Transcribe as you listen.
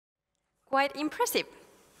Quite impressive.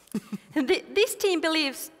 This team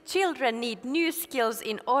believes children need new skills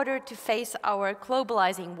in order to face our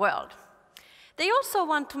globalizing world. They also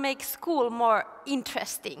want to make school more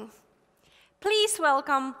interesting. Please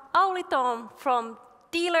welcome Auli Tom from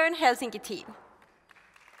Dlearn.Helsinki team.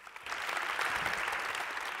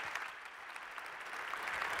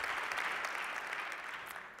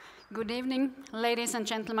 Good evening, ladies and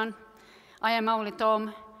gentlemen. I am Auli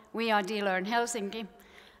Tom. We are Dlearn.Helsinki.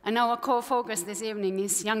 And our core focus this evening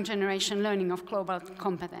is young generation learning of global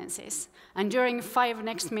competencies. And during 5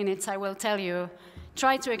 next minutes, I will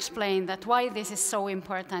try to explain that why this is so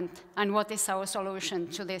important and what is our solution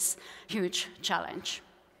to this huge challenge.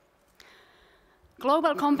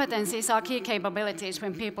 Global competencies are key capabilities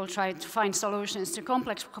when people try to find solutions to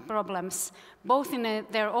complex problems, both in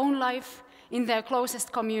their own life, in their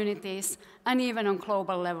closest communities, and even on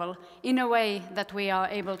global level, in a way that we are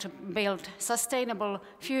able to build sustainable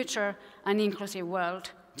future and inclusive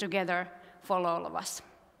world together for all of us.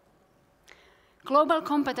 Global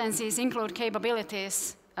competencies include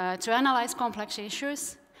capabilities to analyze complex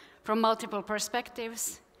issues from multiple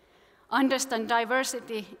perspectives, understand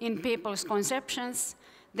diversity in people's conceptions,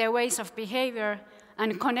 their ways of behavior,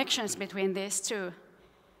 and connections between these two,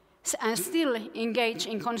 and still engage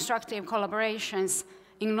in constructive collaborations,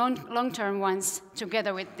 in long-term ones,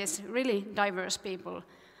 together with these really diverse people.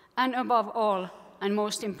 And above all, and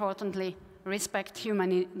most importantly, respect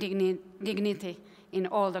human dignity in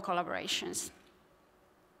all the collaborations.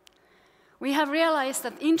 We have realized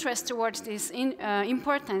that interest towards this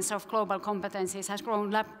importance of global competencies has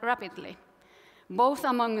grown rapidly, both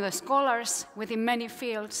among the scholars within many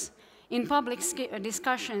fields, in public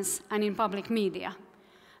discussions, and in public media.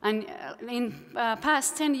 And in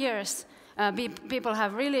past 10 years, people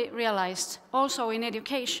have really realized, also in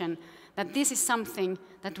education, that this is something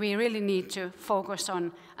that we really need to focus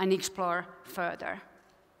on and explore further.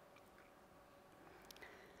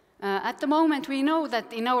 At the moment, we know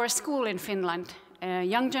that in our school in Finland,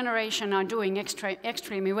 young generation are doing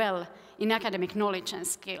extremely well in academic knowledge and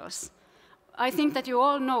skills. I think that you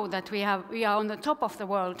all know that we are on the top of the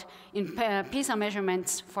world in PISA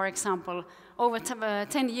measurements, for example, over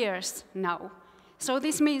 10 years now. So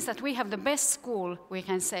this means that we have the best school, we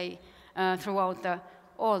can say, throughout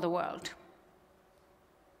all the world.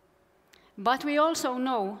 But we also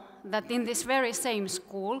know that in this very same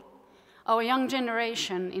school, our young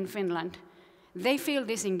generation in Finland, they feel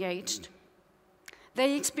disengaged.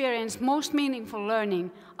 They experience most meaningful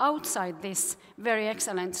learning outside this very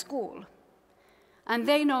excellent school. And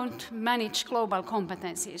they don't manage global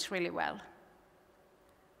competencies really well.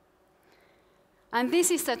 And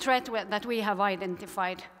this is the threat that we have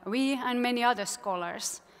identified, we and many other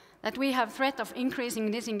scholars, that we have threat of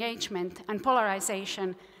increasing disengagement and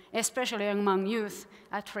polarization, especially among youth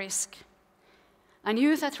at risk. And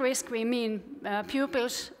youth at risk, we mean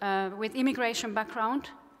pupils with immigration background,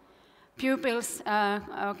 pupils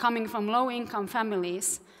coming from low-income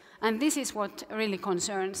families, and this is what really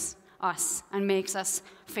concerns us and makes us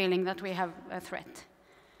feeling that we have a threat.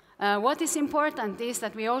 What is important is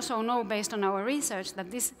that we also know, based on our research,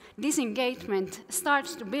 that this disengagement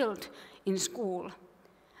starts to build in school,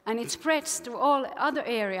 and it spreads to all other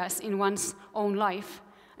areas in one's own life,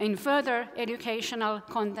 in further educational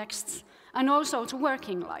contexts, and also to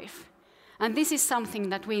working life. And this is something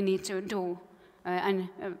that we need to do, and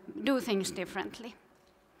do things differently.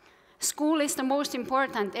 School is the most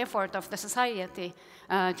important effort of the society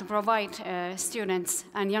to provide students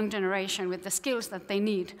and young generation with the skills that they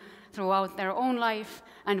need throughout their own life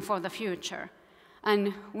and for the future.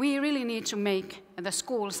 And we really need to make the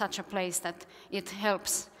school such a place that it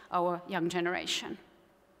helps our young generation.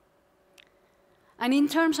 And in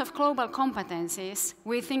terms of global competencies,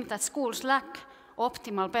 we think that schools lack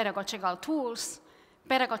optimal pedagogical tools,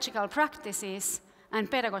 pedagogical practices, and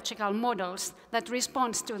pedagogical models that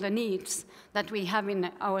respond to the needs that we have in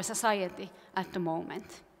our society at the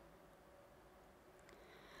moment.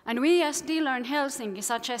 And we as Dlearn.Helsinki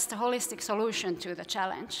suggest a holistic solution to the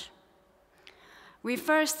challenge. We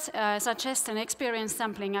first suggest an experience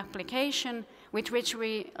sampling application with which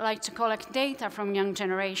we like to collect data from young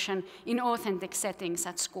generation in authentic settings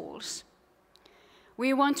at schools.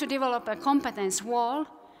 We want to develop a competence wall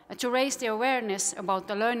to raise the awareness about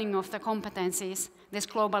the learning of the competencies, these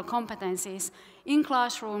global competencies, in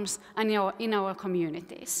classrooms and in our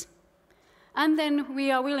communities. And then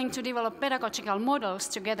we are willing to develop pedagogical models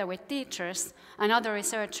together with teachers and other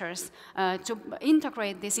researchers to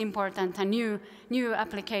integrate these important and new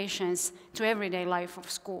applications to everyday life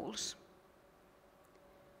of schools.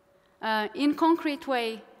 In concrete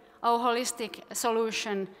way, our holistic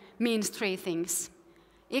solution means 3 things.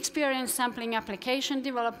 experience sampling application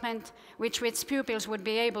development, which pupils would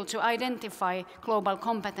be able to identify global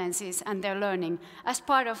competencies and their learning as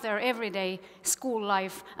part of their everyday school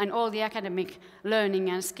life and all the academic learning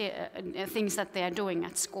and things that they are doing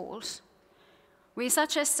at schools. We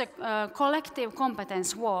suggest a collective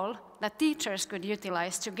competence wall that teachers could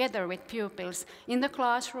utilize together with pupils in the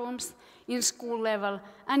classrooms, in school level,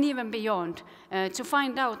 and even beyond, to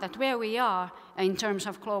find out that where we are in terms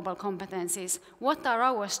of global competencies, what are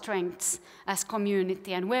our strengths as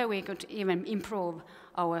community, and where we could even improve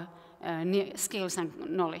our skills and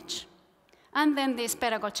knowledge. And then these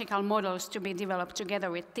pedagogical models to be developed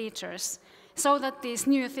together with teachers, so that these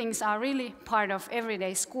new things are really part of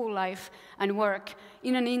everyday school life and work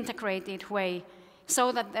in an integrated way,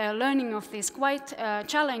 so that the learning of these quite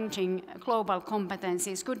challenging global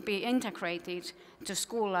competencies could be integrated to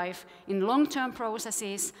school life in long-term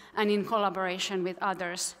processes and in collaboration with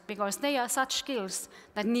others, because they are such skills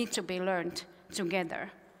that need to be learned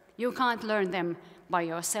together. You can't learn them by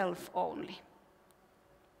yourself only.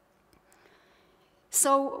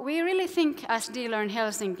 So we really think as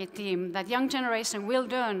Dlearn.Helsinki team that young generation will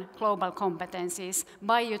learn global competencies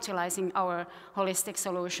by utilizing our holistic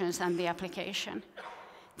solutions and the application.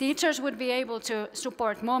 Teachers would be able to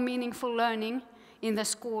support more meaningful learning in the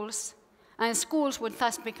schools, and schools would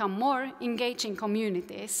thus become more engaging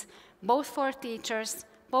communities, both for teachers,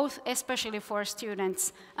 both especially for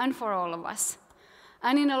students, and for all of us.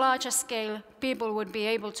 And in a larger scale, people would be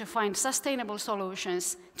able to find sustainable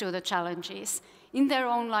solutions to the challenges in their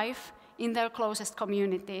own life, in their closest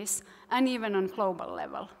communities, and even on global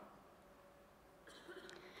level.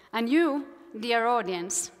 And you, dear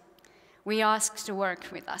audience, we ask to work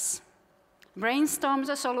with us. Brainstorm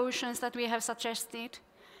the solutions that we have suggested,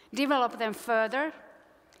 develop them further,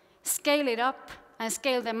 scale it up, and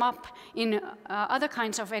scale them up in other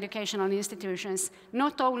kinds of educational institutions,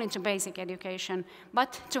 not only to basic education,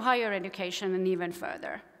 but to higher education and even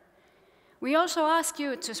further. We also ask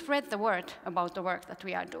you to spread the word about the work that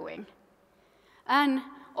we are doing. And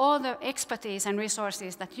all the expertise and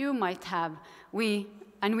resources that you might have, we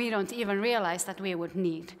don't even realize that we would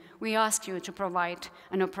need. We ask you to provide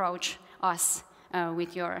and approach us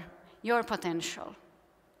with your potential.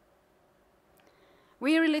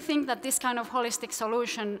 We really think that this kind of holistic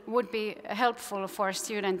solution would be helpful for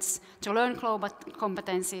students to learn global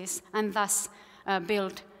competencies and thus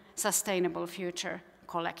build sustainable future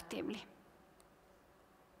collectively.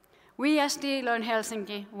 We as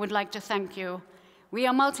Dlearn.Helsinki would like to thank you. We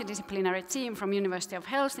are a multidisciplinary team from University of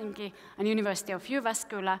Helsinki and University of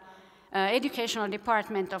Jyväskylä, Educational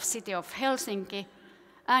Department of City of Helsinki,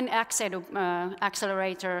 and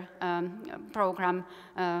Accelerator program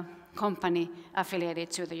company affiliated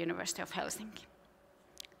to the University of Helsinki.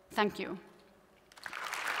 Thank you.